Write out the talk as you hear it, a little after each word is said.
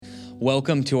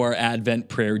Welcome to our Advent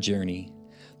prayer journey.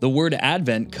 The word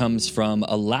Advent comes from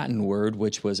a Latin word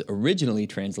which was originally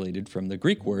translated from the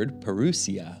Greek word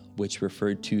parousia, which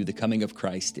referred to the coming of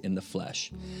Christ in the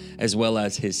flesh, as well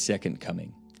as his second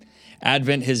coming.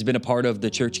 Advent has been a part of the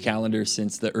church calendar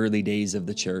since the early days of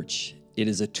the church. It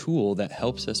is a tool that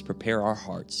helps us prepare our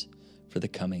hearts for the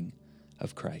coming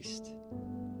of Christ.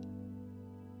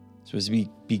 So as we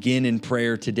begin in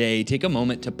prayer today, take a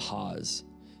moment to pause,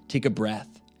 take a breath,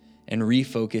 and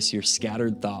refocus your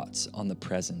scattered thoughts on the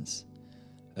presence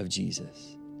of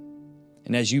Jesus.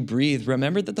 And as you breathe,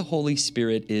 remember that the Holy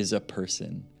Spirit is a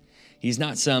person. He's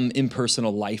not some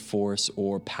impersonal life force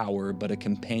or power, but a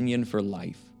companion for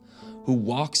life who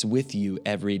walks with you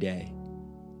every day.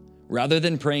 Rather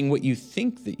than praying what you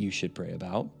think that you should pray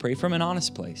about, pray from an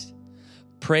honest place.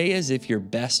 Pray as if your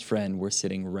best friend were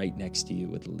sitting right next to you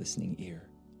with a listening ear.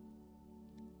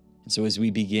 And so as we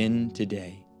begin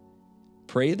today,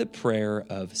 pray the prayer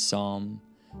of Psalm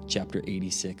chapter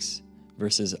 86,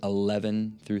 verses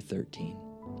 11 through 13.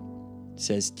 It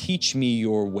says, "Teach me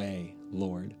your way,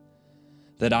 Lord,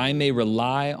 that I may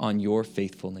rely on your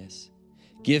faithfulness.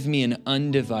 Give me an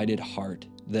undivided heart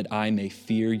that I may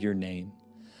fear your name.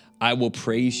 I will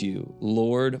praise you,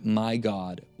 Lord my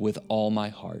God, with all my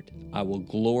heart. I will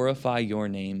glorify your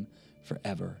name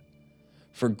forever.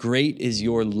 For great is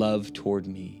your love toward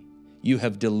me. You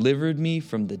have delivered me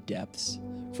from the depths,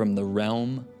 from the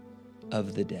realm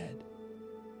of the dead."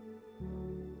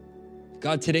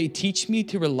 God, today teach me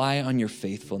to rely on your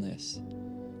faithfulness,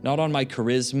 not on my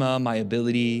charisma, my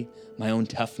ability, my own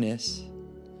toughness.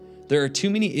 There are too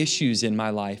many issues in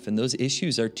my life, and those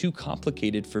issues are too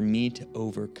complicated for me to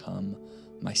overcome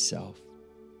myself.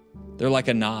 They're like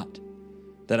a knot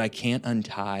that I can't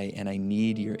untie, and I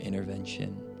need your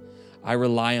intervention. I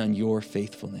rely on your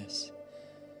faithfulness.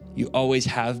 You always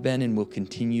have been and will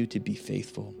continue to be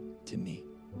faithful to me.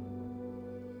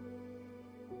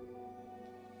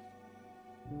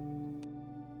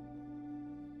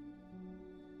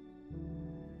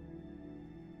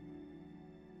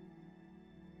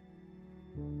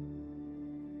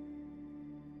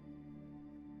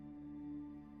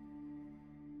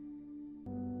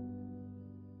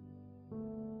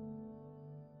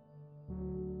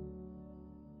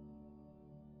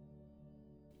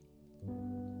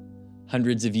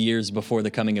 Hundreds of years before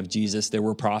the coming of Jesus, there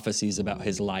were prophecies about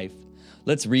his life.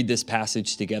 Let's read this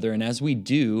passage together, and as we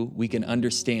do, we can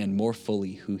understand more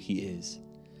fully who he is.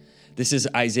 This is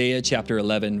Isaiah chapter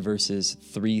 11, verses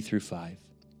 3 through 5.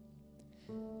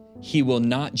 "He will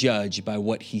not judge by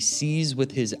what he sees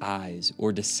with his eyes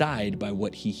or decide by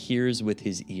what he hears with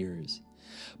his ears.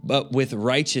 But with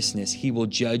righteousness he will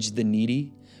judge the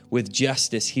needy. With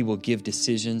justice he will give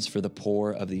decisions for the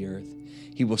poor of the earth.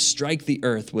 He will strike the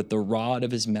earth with the rod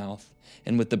of his mouth,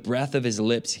 and with the breath of his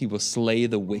lips he will slay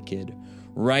the wicked.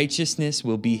 Righteousness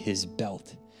will be his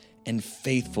belt, and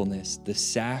faithfulness the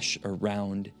sash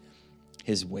around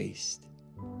his waist."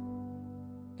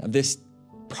 Now, this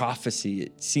prophecy,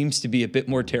 it seems to be a bit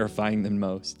more terrifying than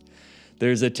most.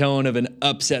 There's a tone of an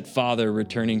upset father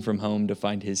returning from home to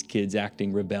find his kids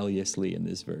acting rebelliously in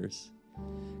this verse.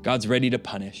 God's ready to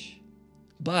punish,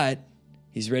 but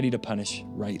he's ready to punish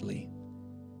rightly.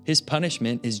 His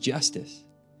punishment is justice.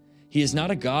 He is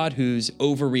not a God who's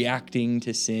overreacting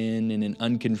to sin in an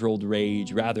uncontrolled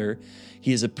rage. Rather,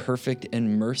 he is a perfect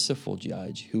and merciful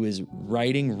judge who is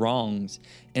righting wrongs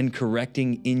and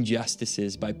correcting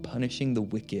injustices by punishing the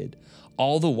wicked,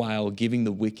 all the while giving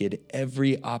the wicked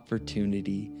every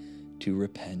opportunity to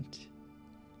repent.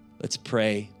 Let's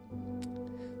pray.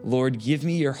 Lord, give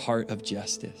me your heart of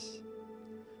justice.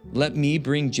 Let me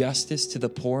bring justice to the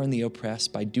poor and the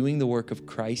oppressed by doing the work of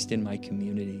Christ in my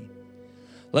community.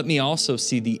 Let me also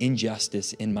see the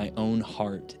injustice in my own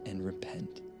heart and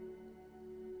repent.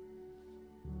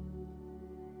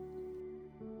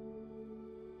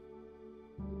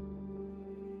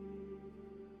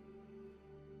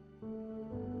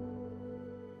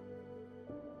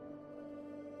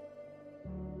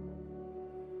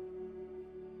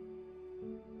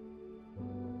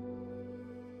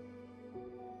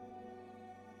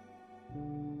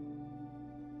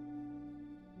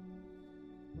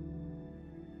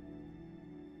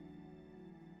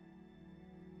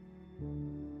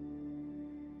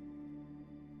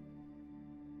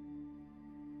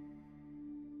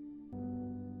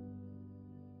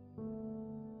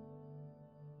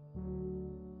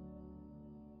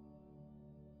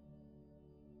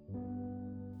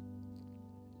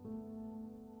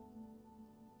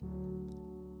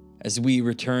 As we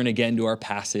return again to our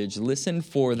passage, listen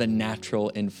for the natural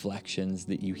inflections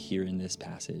that you hear in this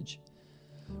passage.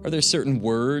 Are there certain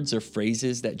words or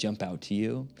phrases that jump out to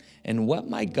you? And what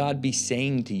might God be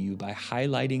saying to you by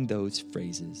highlighting those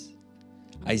phrases?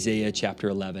 Isaiah chapter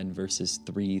 11, verses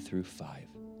 3 through 5.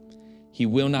 He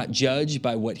will not judge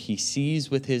by what he sees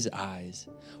with his eyes,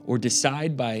 or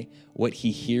decide by what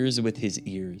he hears with his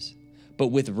ears. But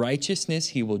with righteousness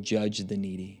he will judge the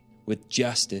needy. With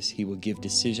justice he will give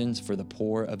decisions for the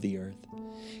poor of the earth.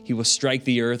 He will strike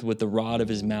the earth with the rod of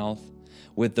his mouth.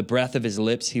 With the breath of his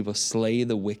lips he will slay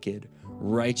the wicked.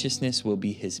 Righteousness will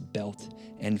be his belt,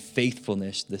 and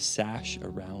faithfulness the sash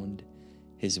around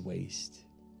his waist.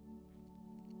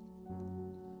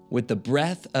 With the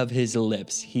breath of his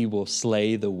lips he will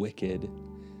slay the wicked.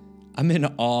 I'm in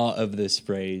awe of this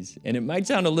phrase, and it might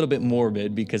sound a little bit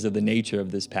morbid because of the nature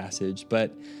of this passage,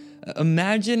 but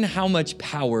imagine how much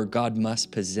power God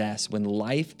must possess when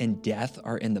life and death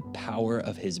are in the power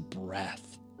of his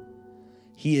breath.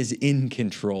 He is in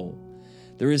control.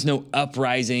 There is no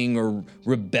uprising or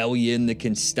rebellion that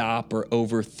can stop or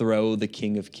overthrow the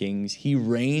King of Kings. He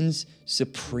reigns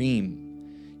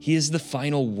supreme. He is the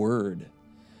final word.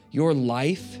 Your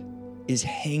life is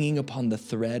hanging upon the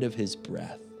thread of his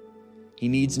breath. He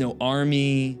needs no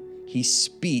army. He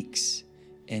speaks,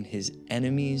 and his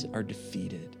enemies are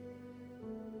defeated.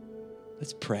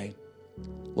 Let's pray.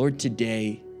 Lord,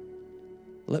 today,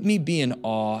 let me be in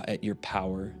awe at your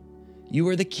power. You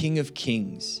are the King of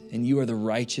Kings, and you are the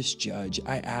righteous judge.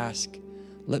 I ask,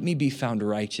 let me be found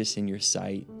righteous in your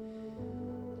sight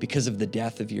because of the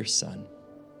death of your Son.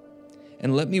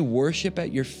 And let me worship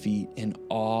at your feet in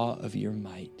awe of your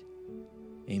might.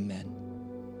 Amen.